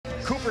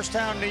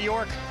Cooperstown, New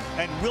York,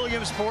 and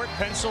Williamsport,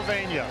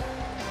 Pennsylvania.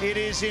 It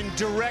is in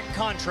direct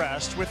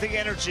contrast with the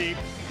energy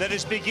that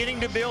is beginning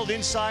to build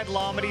inside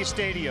Lamade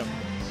Stadium.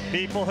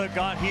 People have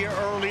got here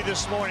early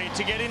this morning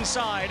to get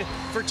inside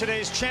for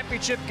today's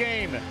championship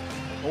game.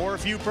 Or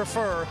if you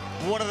prefer,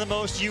 one of the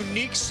most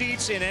unique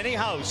seats in any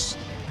house,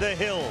 the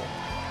Hill.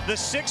 The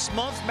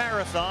 6-month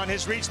marathon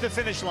has reached the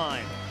finish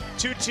line.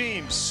 Two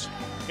teams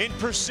in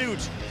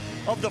pursuit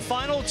of the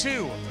final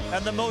two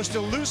and the most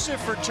elusive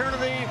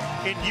fraternity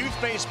in youth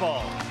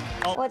baseball.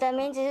 我的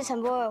名字是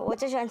陈波尔，我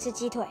最喜欢吃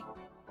鸡腿。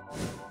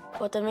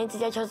我的名字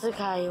叫邱志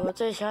凯，我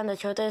最喜欢的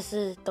球队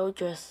是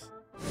Dodgers。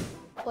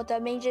我的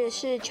名字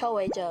是邱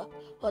维哲，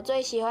我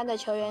最喜欢的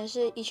球员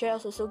是 Ichiro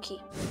Suzuki。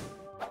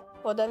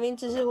我的名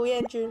字是胡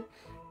彦君，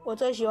我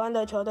最喜欢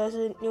的球队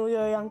是 New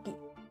York Yankees。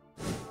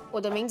我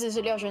的名字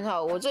是廖宣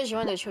浩，我最喜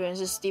欢的球员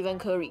是 Stephen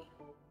Curry。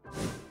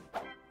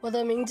我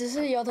的名字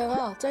是尤腾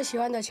浩，最喜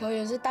欢的球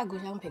员是大谷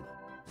翔平。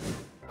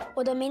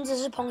我的名字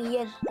是彭怡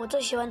燕，我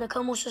最喜欢的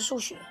科目是数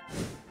学。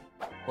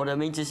我的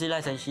名字是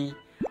赖晨曦，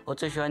我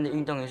最喜欢的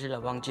运动员是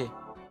老邦介。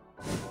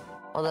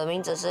我的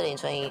名字是林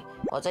春怡，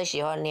我最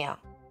喜欢鸟。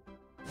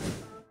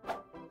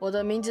我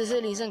的名字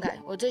是林胜凯，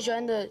我最喜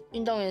欢的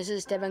运动员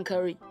是 Stephen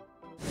Curry。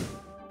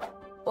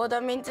我的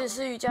名字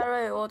是于家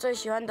瑞，我最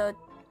喜欢的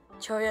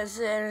球员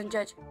是 Aaron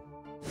Judge。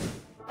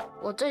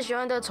我最喜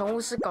欢的宠物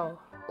是狗，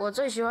我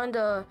最喜欢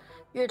的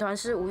乐团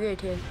是五月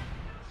天。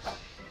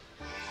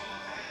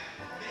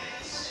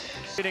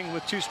Hitting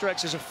with 2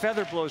 strikes as a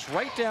feather blows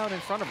right down in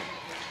front of him.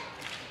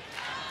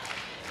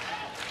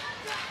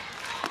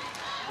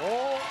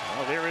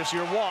 Oh, there is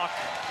your walk.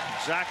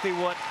 Exactly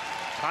what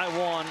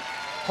Taiwan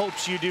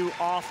hopes you do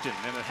often,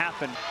 and it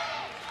happened.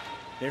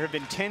 There have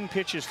been 10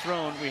 pitches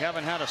thrown. We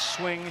haven't had a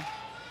swing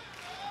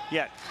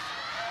yet.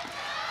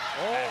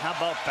 And how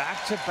about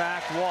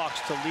back-to-back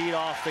walks to lead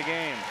off the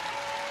game?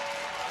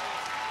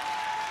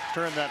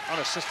 Turn that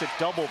unassisted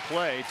double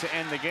play to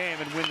end the game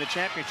and win the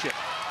championship.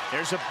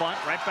 There's a bunt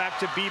right back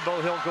to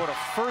Bebo. He'll go to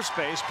first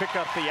base, pick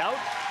up the out,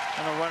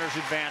 and the runners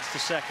advance to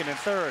second and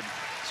third.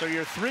 So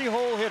your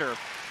 3-hole hitter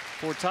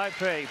for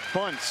Taipei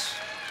bunts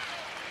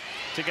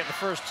to get the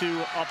first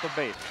 2 up a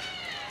base.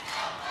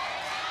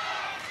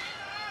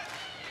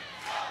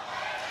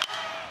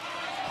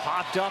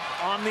 Popped up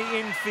on the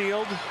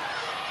infield.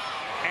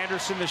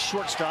 Anderson, the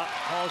shortstop,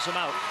 calls him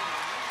out.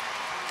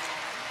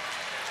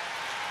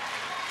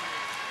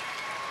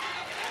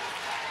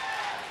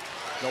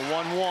 The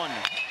 1-1.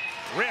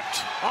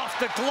 Ripped off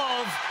the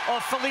glove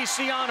of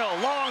Feliciano.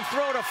 Long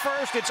throw to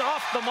first. It's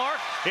off the mark.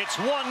 It's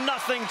 1-0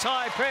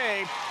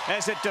 Taipei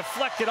as it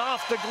deflected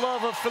off the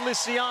glove of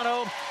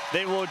Feliciano.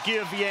 They will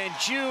give Yan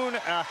Jun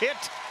a hit,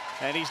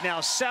 and he's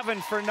now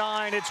 7 for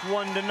 9. It's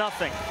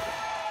 1-0.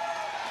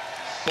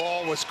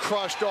 Ball was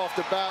crushed off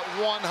the bat.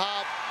 1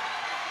 hop.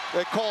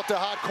 They call it the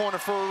hot corner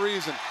for a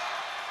reason.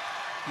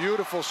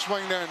 Beautiful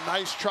swing there.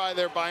 Nice try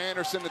there by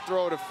Anderson to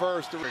throw to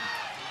first.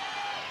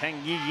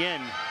 Peng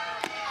Yi-yen.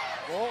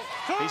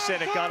 He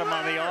said it got him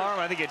on the arm.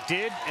 I think it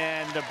did,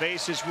 and the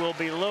bases will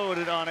be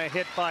loaded on a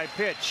hit by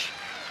pitch.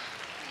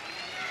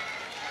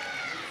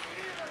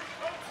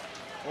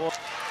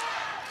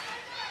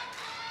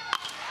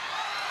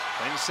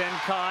 Vincent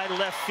Kai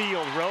left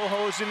field.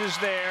 Rohosen is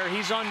there.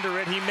 He's under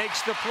it. He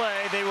makes the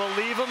play. They will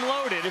leave him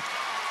loaded,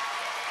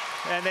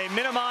 and they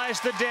minimize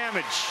the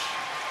damage.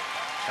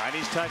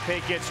 Chinese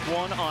Taipei gets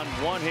 1 on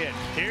 1 hit.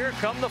 Here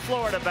come the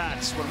Florida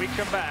bats when we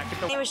come back.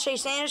 My name is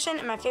Chase Anderson,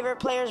 and my favorite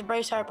player is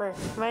Bryce Harper.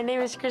 My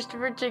name is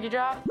Christopher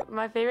Chickadrop.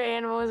 My favorite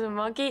animal is a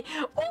monkey.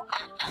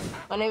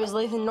 My name is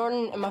Lathan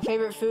Norton, and my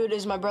favorite food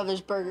is my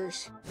brother's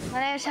burgers. My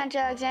name is Hunter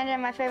Alexander,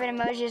 and my favorite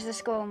emoji is the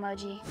skull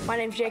emoji. My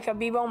name is Jacob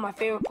Bebo, and my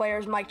favorite player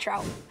is Mike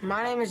Trout.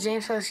 My name is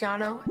James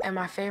Feliciano, and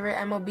my favorite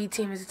MLB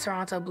team is the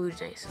Toronto Blue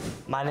Jays.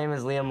 My name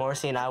is Liam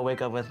Morrissey, and I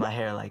wake up with my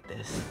hair like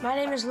this. My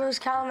name is Lewis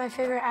Callum. My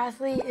favorite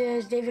athlete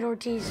is David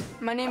Ortiz.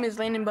 My name is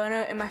Landon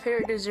Bono, and my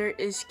favorite dessert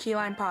is key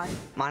lime pie.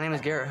 My name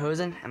is Garrett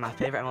Hosen, and my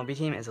favorite MLB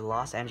team is the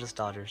Los Angeles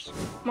Dodgers.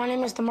 My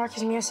name is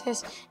DeMarcus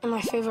Mieses, and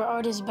my favorite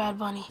artist is Bad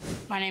Bunny.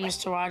 My name is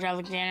Taraj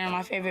Alexander, and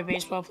my favorite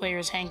baseball player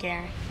is Hank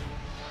Aaron.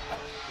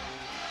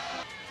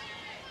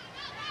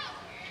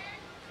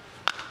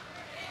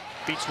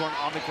 Beats one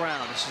on the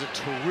ground. This is a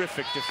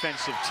terrific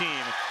defensive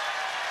team,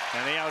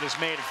 and the out is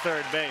made at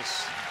third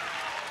base.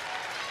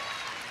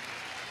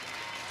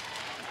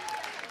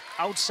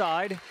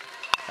 Outside,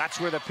 that's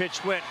where the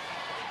pitch went.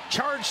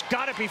 Charged,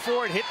 got it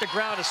before it hit the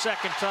ground a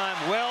second time.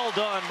 Well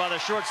done by the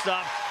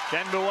shortstop,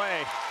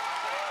 Denbue.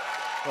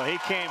 Well, he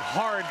came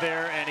hard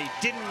there, and he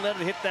didn't let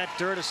it hit that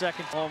dirt a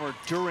second homer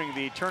during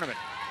the tournament.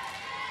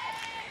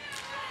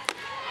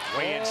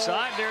 Way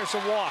inside, there's a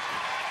walk.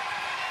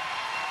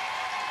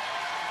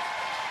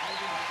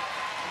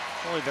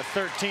 Only the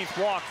 13th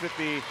walk that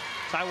the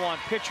Taiwan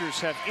pitchers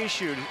have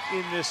issued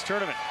in this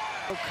tournament.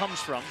 Where it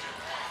comes from.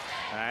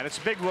 And it's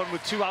a big one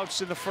with 2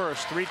 outs in the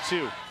first,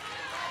 3-2.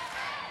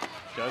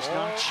 Does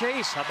not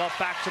chase. How about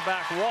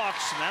back-to-back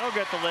walks? And that'll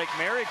get the Lake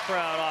Mary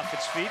crowd off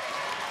its feet.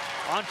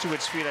 Onto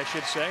its feet, I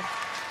should say.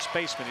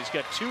 Spaceman, he's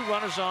got 2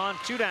 runners on,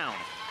 2 down.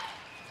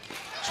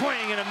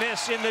 Swing and a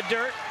miss in the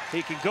dirt.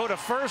 He can go to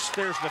first.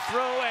 There's the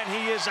throw, and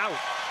he is out.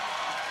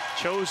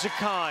 Cho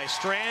Zakai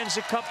strands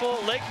a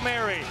couple. Lake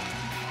Mary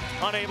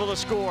unable to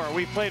score.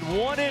 We played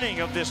 1 inning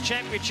of this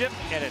championship,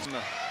 and it's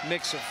a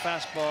mix of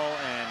fastball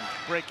and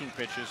breaking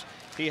pitches.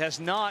 He has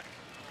not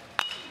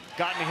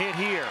gotten a hit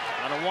here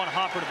on a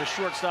one-hopper to the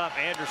shortstop,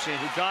 Anderson,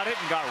 who got it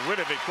and got rid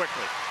of it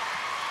quickly.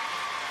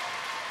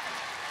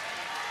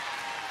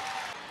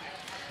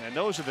 And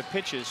those are the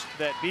pitches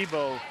that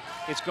Bibo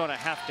is going to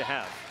have.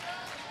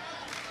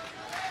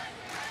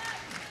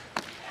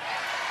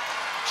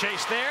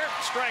 Chase there,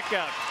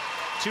 strikeout.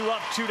 2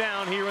 up, 2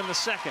 down here in the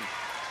second.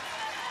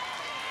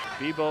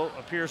 Bibo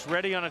appears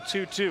ready on a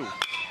 2-2.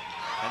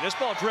 And this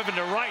ball driven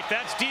to right.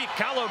 That's deep.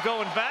 Callow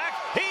going back.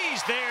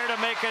 He's there to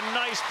make a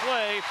nice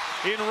play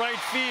in right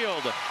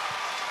field.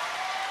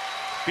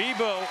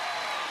 Bibo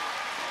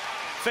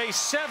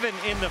faced 7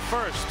 in the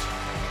first.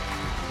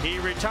 He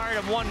retired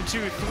him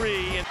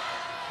 1-2-3.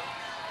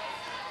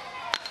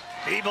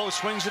 Bibo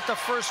swings at the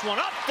first one,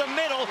 up the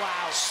middle,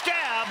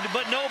 stabbed,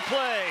 but no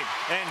play.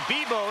 And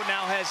Bibo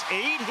now has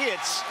 8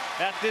 hits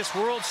at this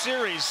World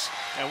Series.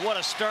 And what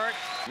a start.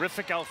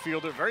 Terrific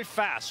outfielder, very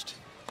fast.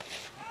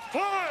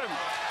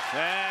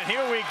 And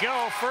here we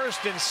go,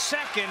 first and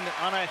second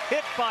on a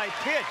hit by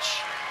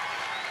pitch.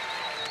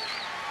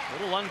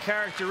 A little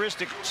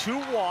uncharacteristic, 2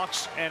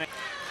 walks and a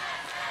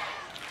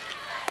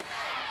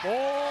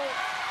ball.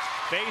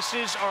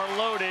 Bases are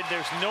loaded,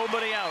 there's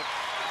nobody out.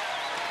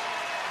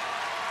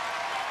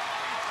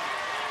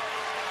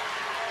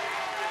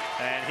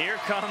 And here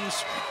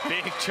comes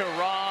big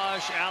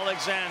Taraj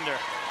Alexander.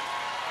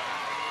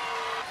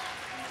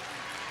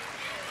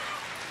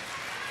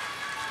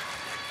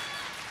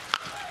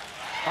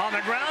 On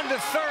the ground to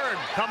third,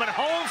 coming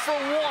home for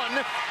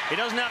 1. He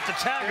doesn't have to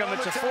tag him,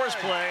 it's a force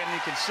play, and you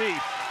can see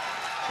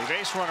the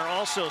base runner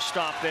also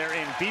stopped there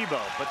in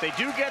Bibo. But they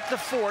do get the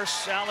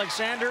force.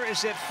 Alexander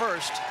is at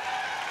first,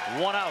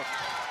 1 out.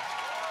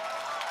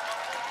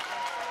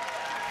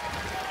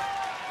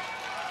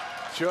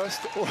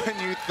 Just when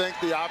you think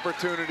the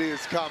opportunity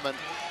is coming,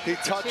 he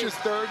touches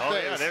third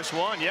base. Yeah, there's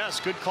one. Yes,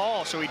 good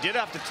call. So he did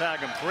have to tag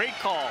him. Great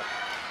call.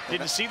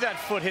 Didn't see that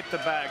foot hit the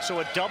bag. So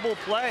a double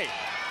play.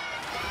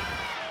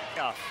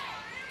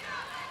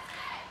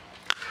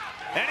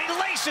 And he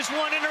laces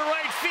one into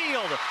right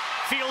field.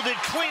 Fielded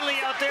cleanly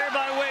out there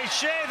by Wei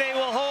Shea. They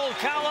will hold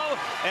Callow.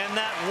 And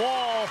that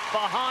wall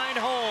behind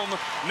home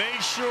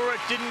made sure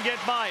it didn't get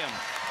by him.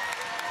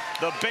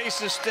 The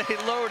bases stay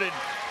loaded.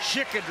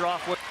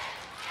 Chikadroff with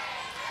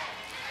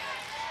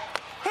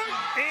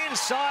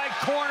inside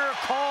corner,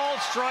 called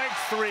strike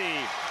 3.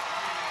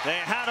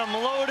 They had him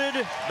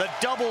loaded, the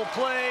double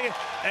play,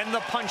 and the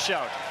punch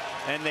out.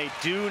 And they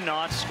do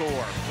not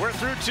score. We're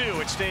through 2.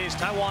 It stays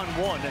Taiwan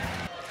 1.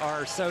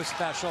 Are so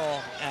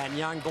special, and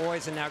young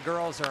boys and now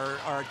girls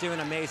are doing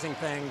amazing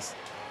things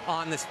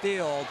on this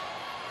field.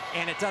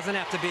 And it doesn't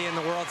have to be in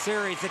the World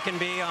Series. It can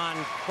be on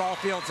ball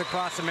fields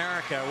across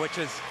America, which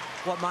is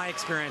what my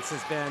experience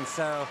has been.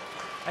 So,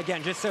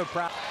 again, just so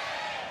proud.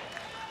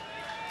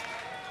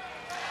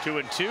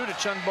 2-2 to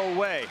Chung Bo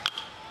Wei.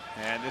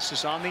 And this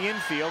is on the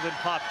infield and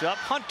popped up.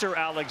 Hunter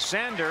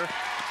Alexander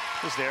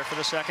is there for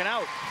the second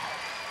out.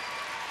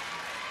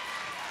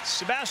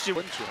 Sebastian.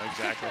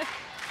 Exactly.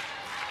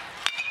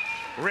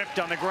 Ripped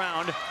on the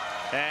ground.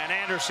 And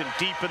Anderson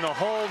deep in the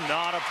hole.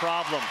 Not a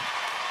problem.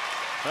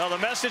 Well, the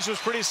message was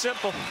pretty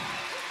simple.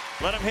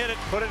 Let him hit it,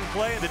 put it in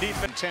play, and the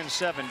defense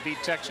 10-7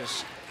 beat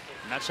Texas.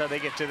 And that's how they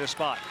get to this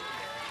spot.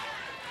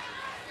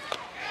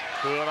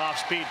 Good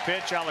off-speed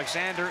pitch.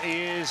 Alexander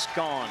is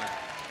gone.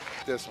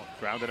 This one.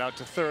 Grounded out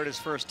to third his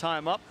first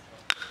time up.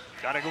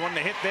 Got to go in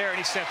the hit there, and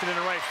he sent it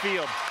into right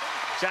field.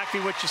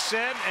 Exactly what you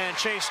said, and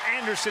Chase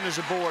Anderson is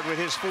aboard with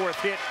his 4th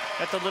hit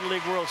at the Little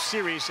League World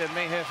Series, and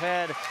they have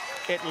had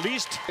at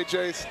least... Hey,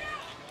 Chase,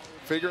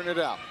 figuring it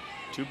out.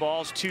 2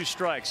 balls, 2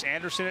 strikes.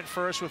 Anderson at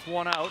first with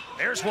 1 out.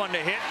 There's one to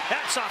hit.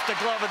 That's off the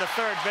glove of the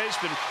third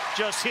baseman.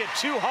 Just hit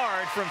too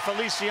hard from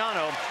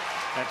Feliciano,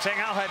 and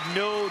Tengao had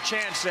no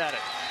chance at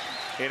it.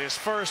 It is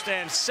first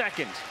and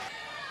second.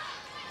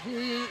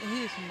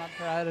 He's my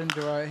pride and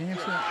joy. He's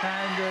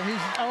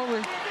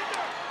always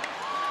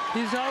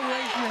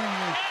been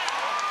with.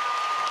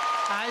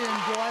 I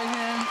enjoy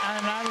him,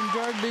 and I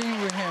enjoy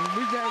being with him.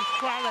 We got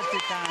quality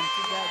time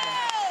together.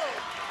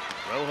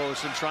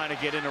 Rojosen trying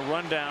to get in a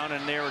rundown,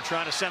 and they were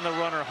trying to send the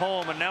runner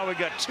home, and now we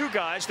got 2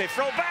 guys. They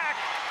throw back,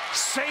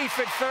 safe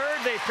at third.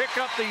 They pick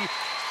up the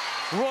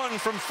run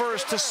from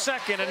first to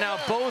second, and now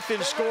both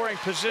in scoring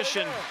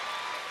position.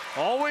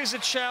 Always a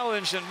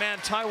challenge, and man,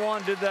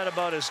 Taiwan did that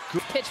about as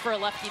good. Pitch for a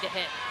lefty to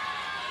hit.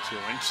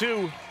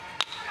 2-2.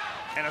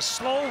 And a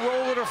slow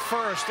roller to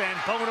first, and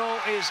Bono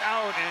is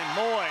out, and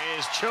boy,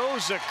 is Cho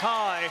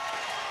Zakai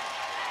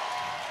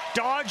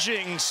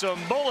dodging some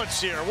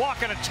bullets here,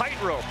 walking a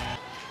tightrope.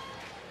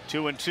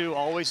 2-2,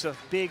 always a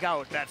big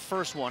out, that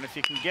first one, if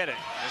you can get it.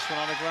 This one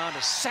on the ground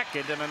is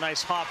second, and a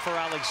nice hop for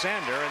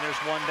Alexander, and there's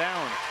 1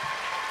 down.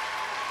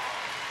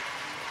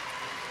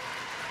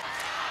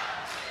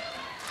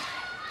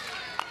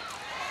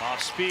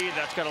 speed.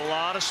 That's got a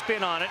lot of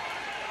spin on it.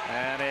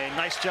 And a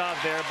nice job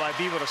there by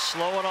Beaver to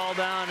slow it all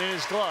down in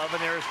his glove.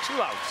 And there's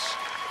 2 outs.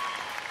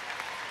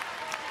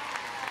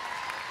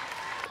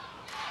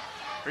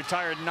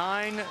 Retired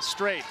 9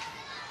 straight.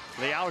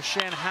 Liao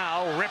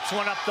Shenhao rips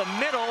one up the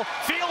middle.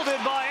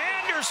 Fielded by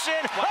Anderson.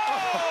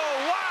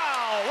 Oh,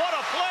 wow. What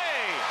a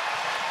play.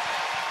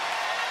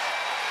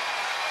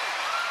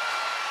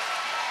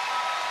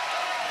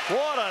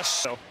 What a...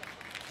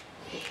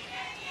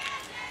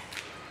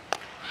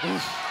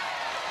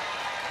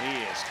 He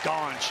is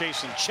gone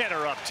chasing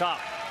Cheddar up top.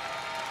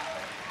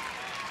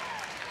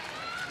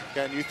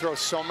 And you throw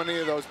so many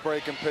of those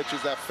breaking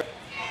pitches that...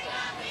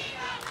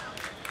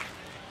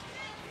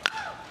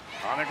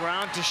 On the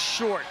ground to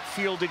short,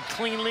 fielded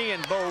cleanly,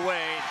 and Bo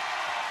Wade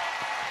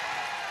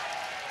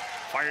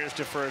fires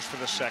to first for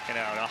the second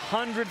out.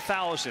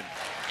 100,000.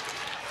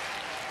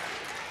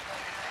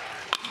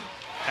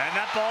 And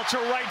that ball to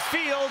right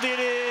field. It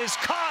is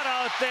caught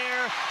out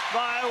there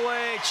by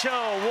Wei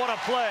Cho. What a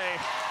play.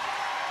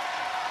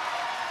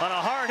 On a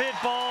hard hit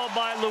ball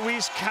by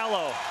Luis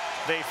Callo.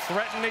 They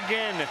threaten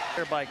again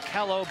by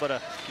Callo, but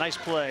a nice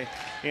play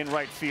in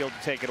right field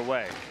to take it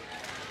away.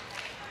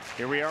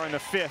 Here we are in the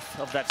 5th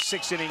of that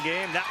 6-inning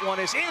game. That one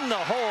is in the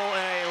hole,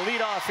 and a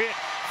leadoff hit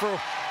for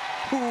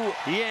Hu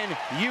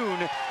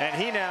Yen-Yoon, and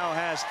he now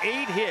has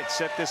 8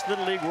 hits at this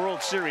Little League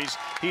World Series.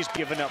 He's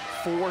given up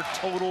 4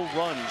 total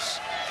runs.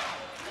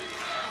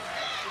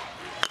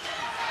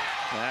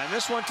 And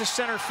this one to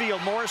center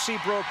field. Morrissey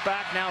broke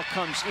back, now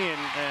comes in,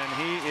 and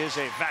he is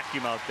a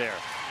vacuum out there.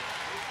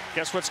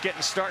 Guess what's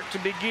getting start to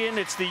begin?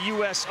 It's the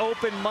U.S.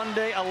 Open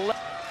Monday 11.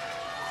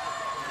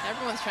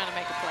 Everyone's trying to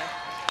make a play.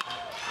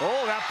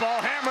 Oh, that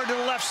ball hammered to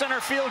the left center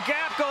field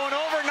gap, going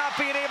over, not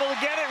being able to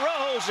get it.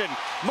 Rosen.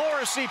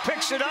 Morrissey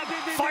picks it up,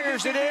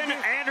 fires it in.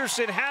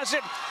 Anderson has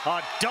it.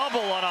 A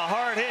double on a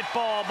hard hit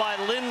ball by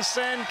Lin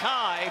Sen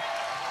Kai.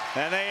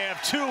 And they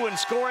have 2 in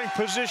scoring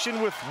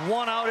position with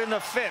 1 out in the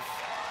 5th.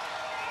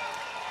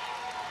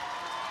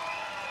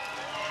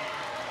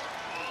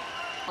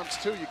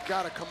 Too, you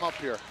got to come up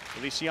here.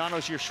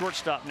 Feliciano's your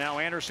shortstop now.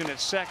 Anderson at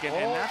second,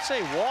 and that's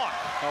a walk.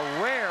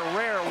 A rare,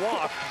 rare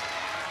walk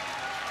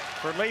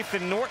for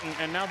Lathan Norton,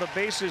 and now the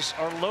bases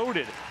are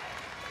loaded.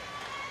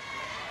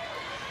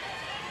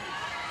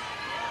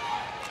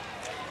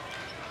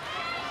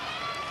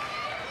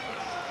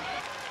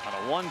 On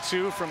a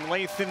 1-2 from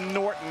Lathan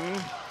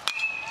Norton.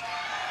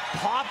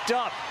 Popped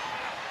up.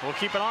 We'll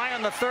keep an eye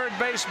on the third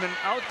baseman.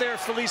 Out there,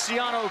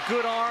 Feliciano,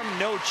 good arm,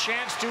 no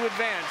chance to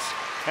advance.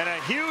 And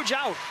a huge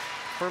out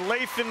for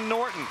Lathan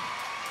Norton.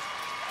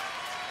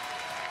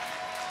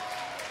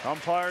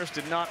 Umpires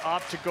did not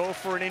opt to go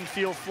for an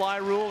infield fly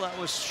rule. That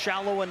was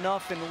shallow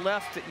enough and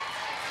left.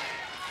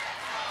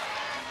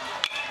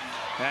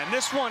 And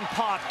this one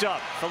popped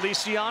up.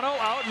 Feliciano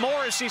out.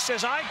 Morrissey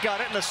says, I got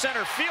it. And the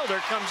center fielder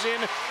comes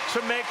in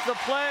to make the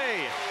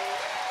play.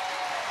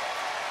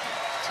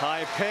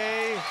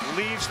 Taipei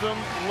leaves them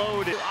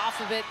loaded. Off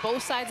of it,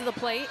 both sides of the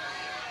plate.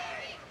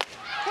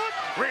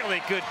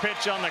 Really good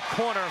pitch on the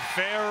corner.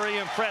 Very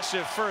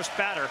impressive first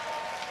batter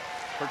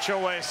for Cho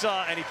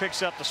Wei-sa, and he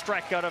picks up the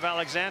strikeout of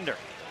Alexander.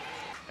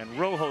 And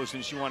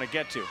Rojosen's you want to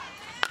get to.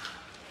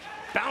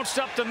 Bounced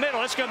up the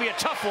middle. It's going to be a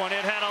tough one.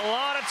 It had a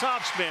lot of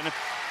topspin.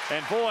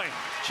 And boy,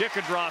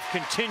 Chikadrov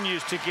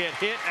continues to get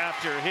hit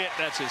after hit.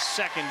 That's his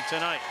second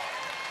tonight.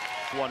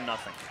 1-0.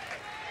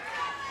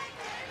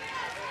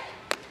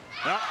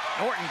 Well,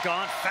 Norton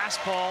gone.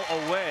 Fastball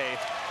away.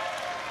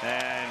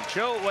 And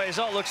Cho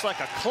Wei-sa looks like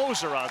a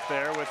closer out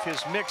there with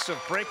his mix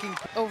of breaking.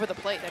 Over the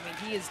plate. I mean,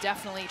 he is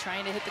definitely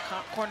trying to hit the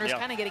corners,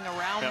 kind of getting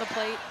around the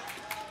plate.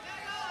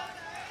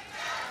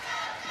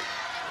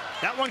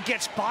 That one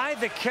gets by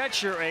the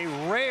catcher, a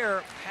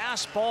rare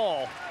pass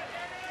ball.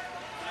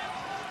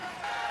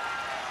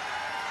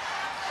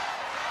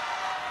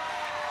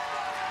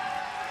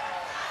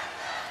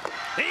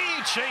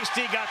 He chased,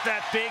 he got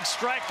that big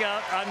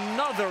strikeout.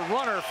 Another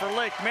runner for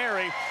Lake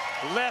Mary,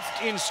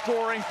 left in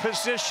scoring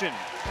position.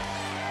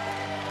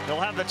 They'll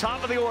have the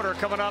top of the order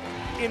coming up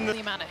in the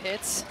amount of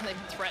hits. They've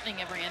been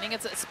threatening every inning.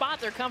 It's a spot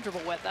they're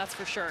comfortable with, that's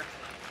for sure.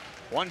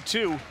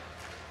 1-2.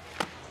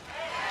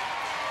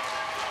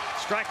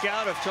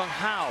 Strikeout of Chung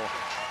Hao.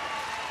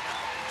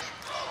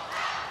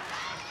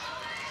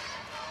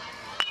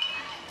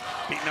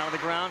 Beaten out of the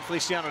ground.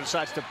 Feliciano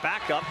decides to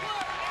back up.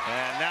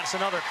 And that's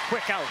another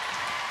quick out.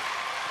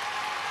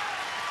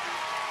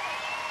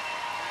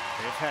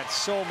 They've had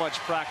so much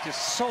practice,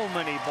 so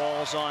many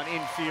balls on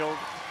infield.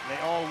 They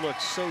all look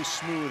so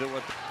smooth at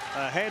what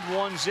ahead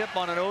 1-0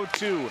 on an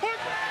 0-2.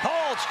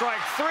 Called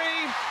strike 3,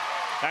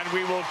 and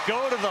we will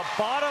go to the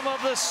bottom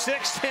of the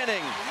 6th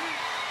inning.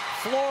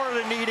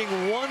 Florida needing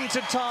 1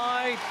 to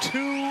tie,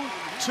 2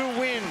 to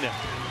win.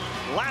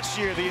 Last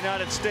year, the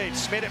United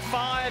States made it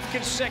 5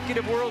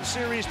 consecutive World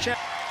Series champions.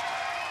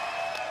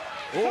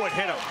 Oh, it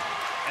hit him.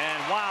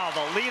 And wow,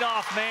 the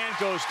leadoff man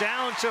goes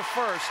down to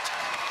first.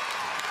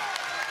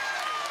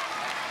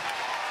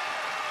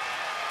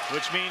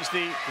 Which means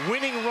the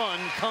winning run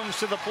comes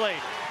to the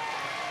plate.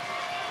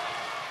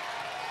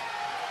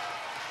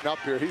 Up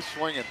here, he's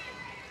swinging.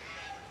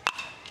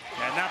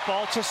 And that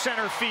ball to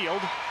center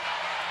field.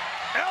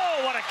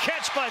 Oh, what a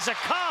catch by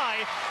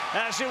Zakai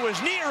as it was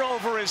near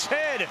over his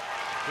head.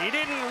 He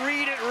didn't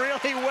read it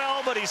really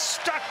well, but he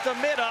stuck the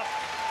mitt up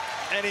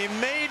and he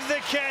made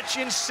the catch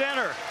in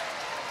center.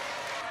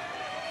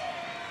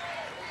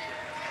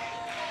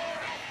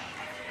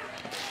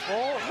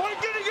 Oh, where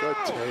did he go?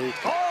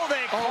 Oh,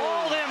 they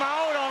called him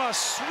out on a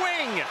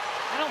swing.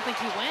 I don't think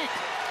he went.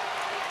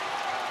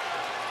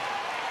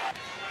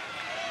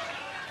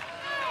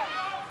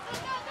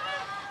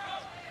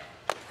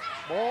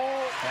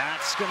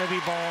 That's going to be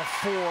ball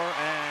 4,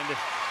 and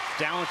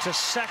down to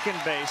second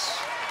base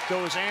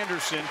goes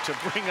Anderson to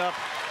bring up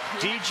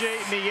DJ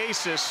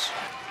Miesis.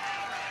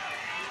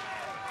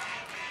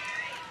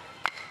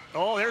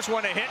 Oh, there's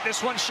one to hit.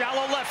 This one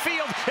shallow left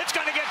field. It's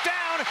going to get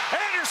down.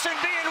 Anderson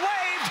being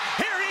waved.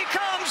 Here he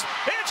comes.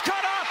 It's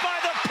cut off by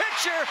the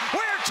pitcher.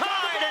 We're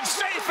tied and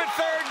safe at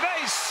third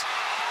base.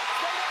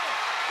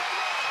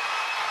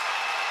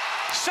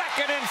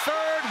 Second and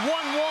third,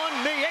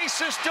 1-1.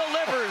 Miesis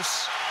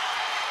delivers.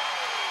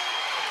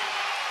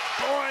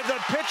 Boy, the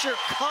pitcher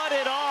cut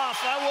it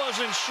off. I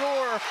wasn't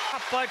sure.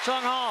 Up by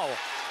Tung Hao.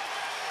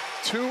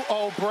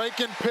 2-0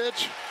 breaking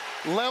pitch.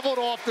 Leveled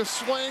off the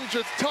swing,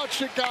 just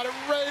touched it, got it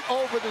right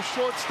over the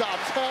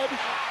shortstop's head.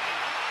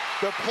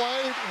 The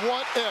play,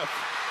 what if,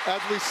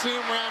 as we see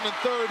him rounding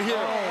third here.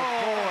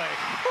 Oh, boy.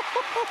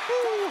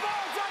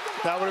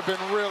 That would have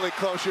been really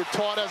close. You're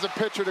taught as a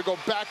pitcher to go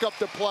back up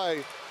the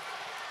play.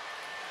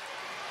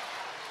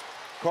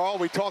 Carl,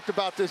 we talked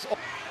about this.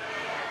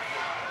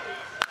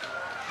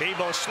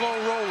 Bebo, slow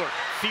roller,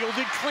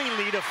 fielded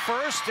cleanly to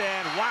first,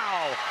 and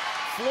wow,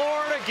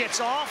 Florida gets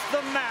off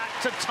the mat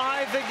to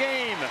tie the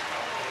game.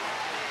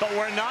 But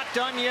we're not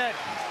done yet.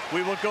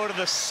 We will go to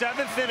the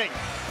 7th inning.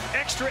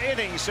 Extra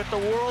innings at the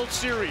World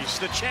Series,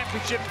 the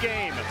championship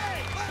game.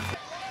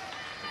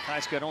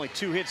 Guy's got only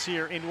 2 hits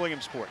here in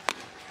Williamsport.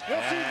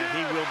 And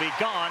he will be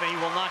gone, and he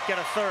will not get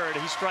a third.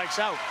 He strikes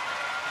out.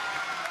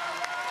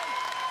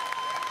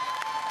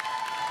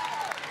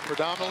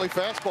 Predominantly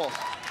fastballs.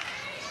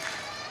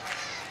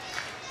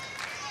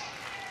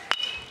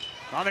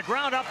 On the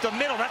ground up the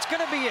middle, that's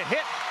going to be a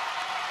hit.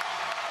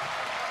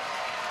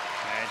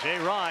 And Jay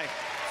Rye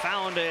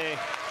found a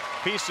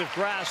piece of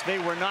grass they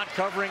were not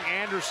covering.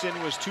 Anderson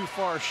was too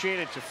far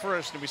shaded to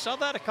first, and we saw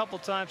that a couple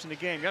times in the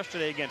game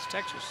yesterday against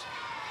Texas.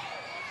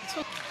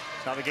 That's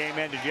how the game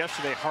ended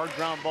yesterday. Hard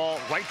ground ball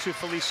right to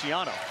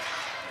Feliciano.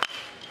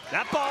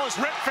 That ball is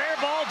ripped, fair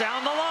ball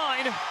down the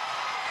line.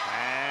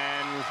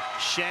 And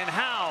Shen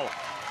Hao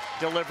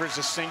delivers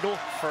a single,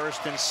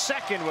 first and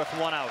second with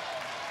 1 out.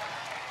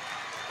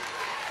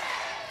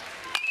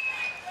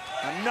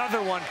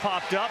 Another one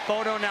popped up.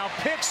 Bono now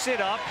picks it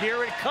up.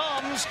 Here it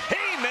comes.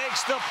 He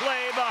makes the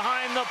play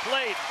behind the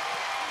plate.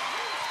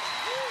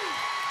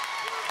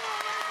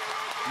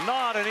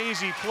 Not an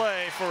easy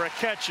play for a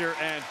catcher,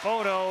 and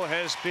Bono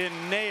has been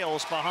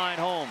nails behind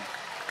home.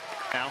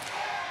 Now,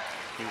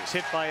 he was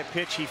hit by a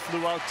pitch. He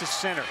flew out to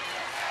center.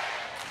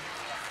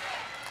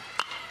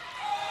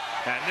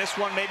 And this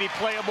one may be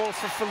playable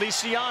for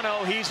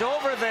Feliciano. He's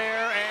over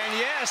there, and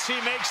yes, he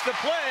makes the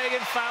play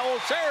in foul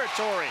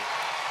territory.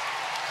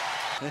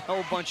 A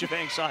whole bunch of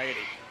anxiety.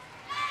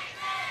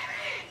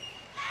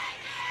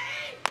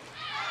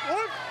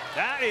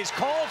 That is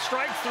called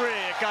strike 3.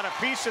 It got a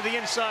piece of the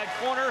inside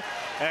corner,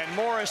 and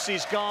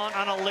Morrissey's gone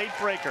on a late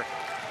breaker.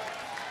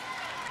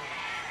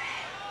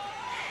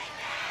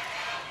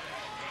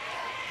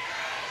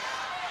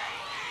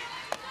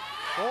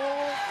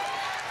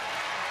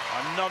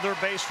 Another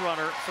base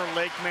runner for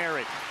Lake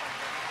Mary.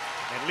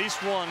 At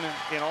least one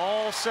in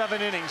all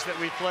 7 innings that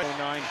we played.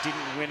 09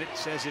 didn't win it,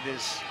 says it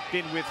has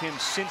been with him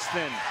since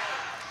then.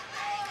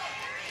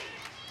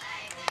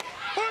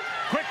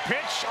 Quick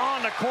pitch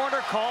on the corner,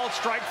 called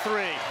strike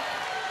 3.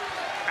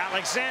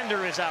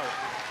 Alexander is out.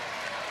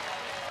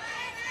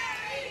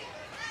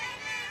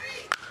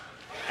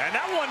 And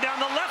that one down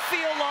the left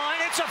field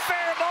line, it's a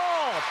fair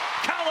ball.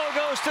 Callow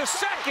goes to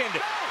second.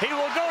 He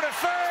will go to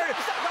third.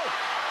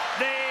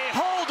 They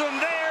hold him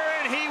there,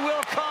 and he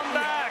will come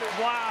back.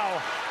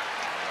 Wow.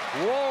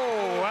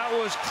 Whoa, that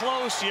was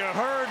close. You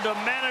heard the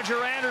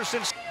manager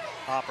Anderson.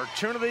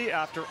 Opportunity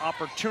after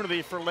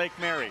opportunity for Lake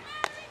Mary.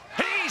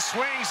 He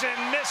swings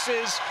and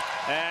misses,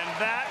 and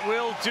that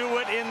will do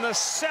it in the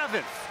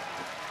 7th.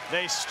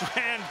 They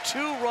strand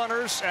 2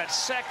 runners at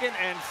second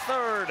and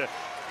third.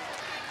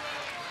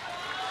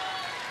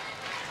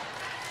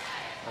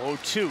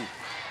 0-2.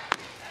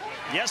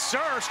 Yes,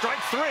 sir, strike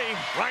 3,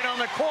 right on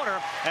the corner,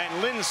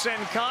 and Lin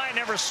Sen-kai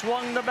never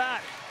swung the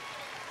bat.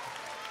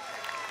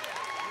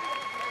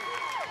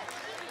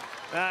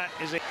 That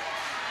is a...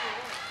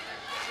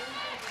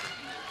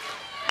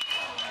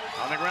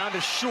 On the ground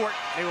is short.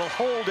 They will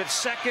hold at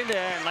second,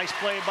 and nice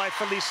play by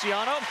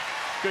Feliciano.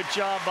 Good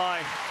job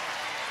by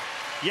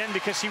Yen,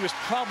 because he was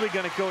probably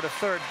going to go to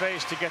third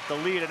base to get the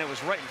lead, and it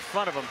was right in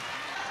front of him.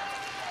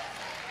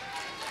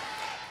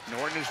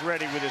 Norton is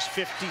ready with his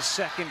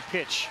 52nd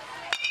pitch.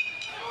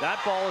 That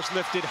ball is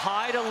lifted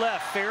high to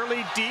left,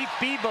 fairly deep.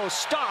 Bebo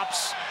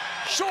stops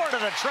short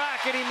of the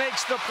track, and he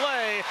makes the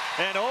play.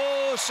 And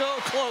oh, so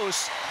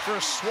close for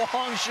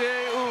Swang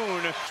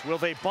Jae-un. Will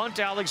they bunt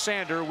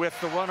Alexander with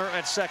the runner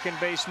at second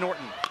base,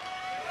 Norton?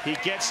 He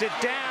gets it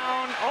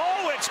down.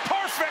 Oh, it's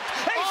perfect.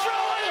 They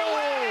throw it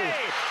away.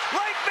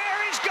 Right there,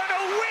 he's going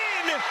to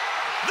win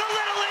the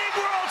Little League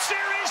World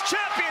Series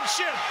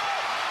championship.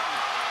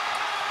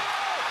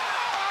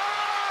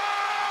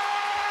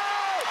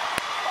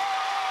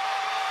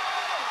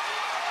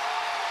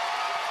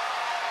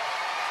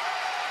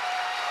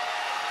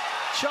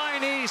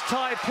 Chinese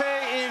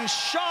Taipei in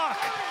shock.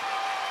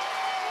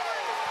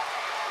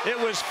 It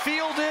was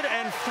fielded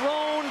and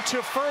thrown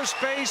to first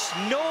base.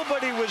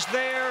 Nobody was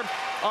there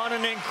on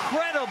an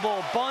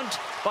incredible bunt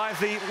by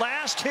the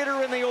last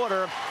hitter in the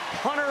order,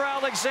 Hunter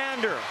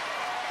Alexander.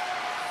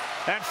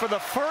 And for the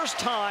first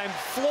time,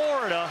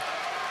 Florida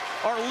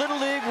are Little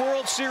League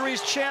World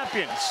Series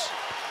champions.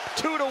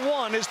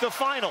 2-1 is the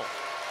final.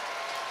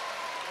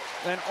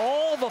 And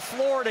all the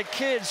Florida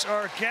kids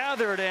are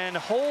gathered and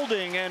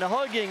holding and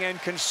hugging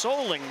and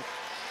consoling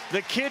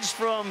the kids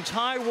from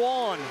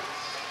Taiwan.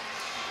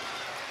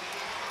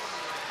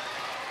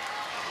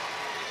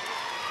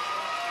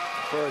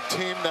 For a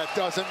team that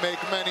doesn't make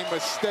many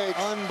mistakes.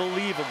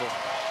 Unbelievable.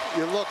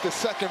 You look, the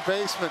second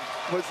baseman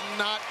was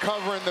not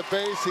covering the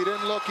base. He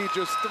didn't look, he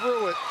just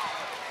threw it.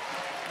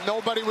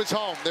 Nobody was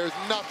home. There's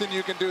nothing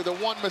you can do. The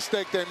one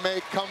mistake they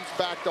make comes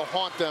back to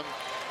haunt them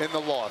in the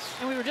loss.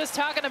 And we were just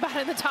talking about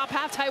it in the top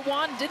half.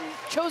 Taiwan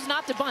chose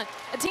not to bunt.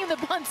 A team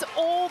that bunts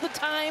all the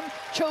time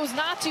chose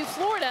not to.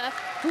 Florida,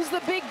 who's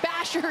the big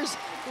bashers,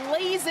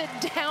 lays it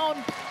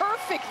down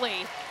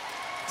perfectly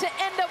to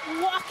end up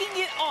walking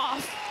it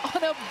off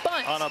on a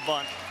bunt. On a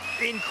bunt.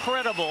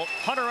 Incredible.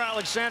 Hunter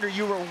Alexander,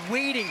 you were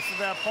waiting for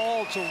that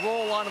ball to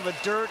roll onto the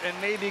dirt and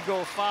maybe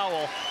go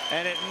foul,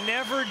 and it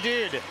never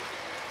did.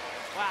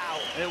 Wow.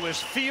 It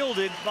was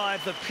fielded by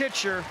the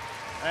pitcher,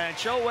 and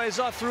Cho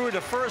Wei-za threw it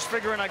to first,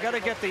 figuring I got to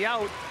get the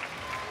out.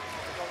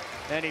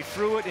 And he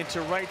threw it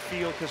into right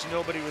field because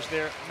nobody was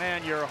there.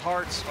 Man, your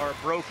hearts are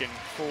broken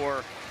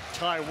for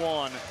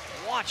Taiwan.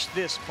 Watch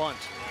this bunt.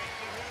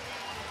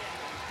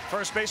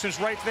 First baseman's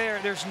right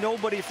there. There's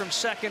nobody from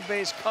second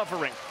base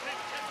covering.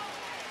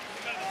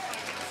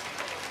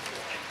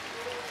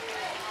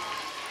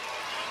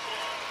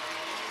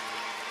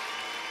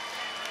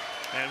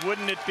 And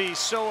wouldn't it be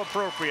so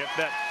appropriate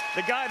that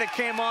the guy that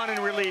came on in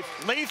relief,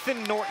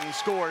 Lathan Norton,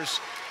 scores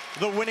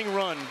the winning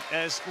run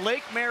as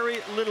Lake Mary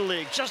Little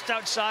League, just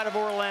outside of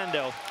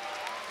Orlando,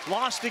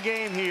 lost a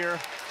game here,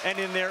 and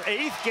in their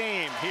 8th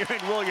game here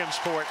in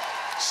Williamsport,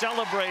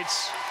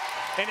 celebrates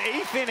an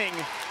 8th inning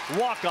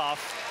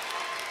walk-off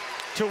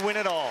to win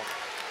it all.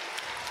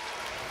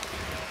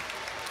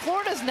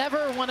 Florida's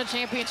never won a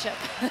championship.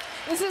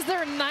 This is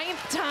their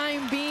 9th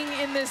time being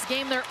in this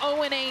game. They're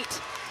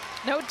 0-8.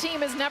 No team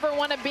has never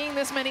won it being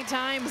this many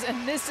times,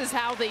 and this is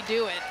how they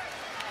do it.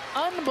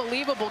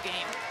 Unbelievable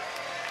game.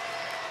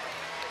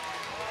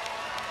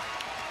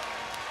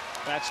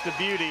 That's the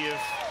beauty of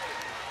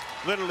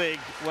Little League,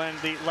 when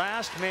the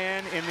last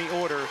man in the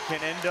order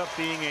can end up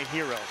being a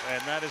hero,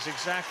 and that is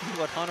exactly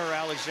what Hunter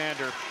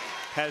Alexander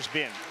has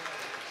been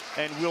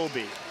and will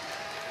be.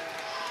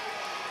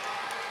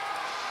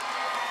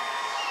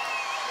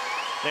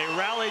 They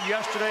rallied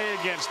yesterday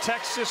against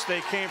Texas.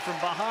 They came from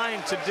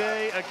behind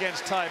today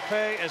against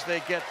Taipei as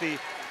they get the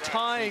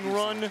tying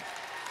run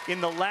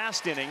in the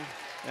last inning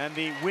and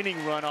the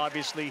winning run,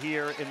 obviously,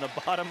 here in the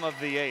bottom of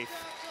the 8th.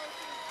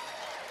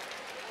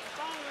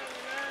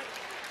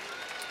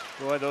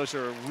 Boy, those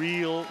are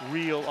real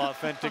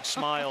authentic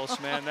smiles,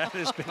 man. That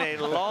has been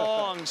a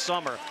long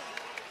summer.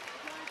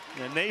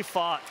 And they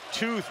fought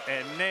tooth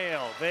and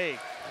nail. They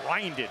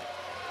grinded.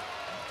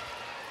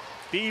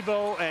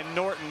 Bebo and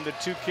Norton, the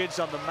 2 kids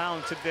on the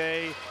mound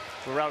today,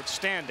 were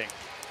outstanding.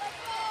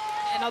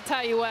 And I'll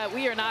tell you what,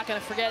 we are not going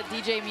to forget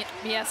DJ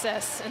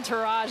Mieses and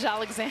Taraj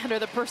Alexander,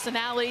 the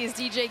personalities.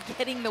 DJ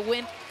getting the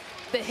win,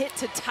 the hit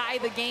to tie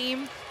the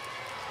game.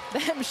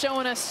 Them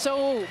showing us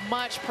so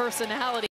much personality.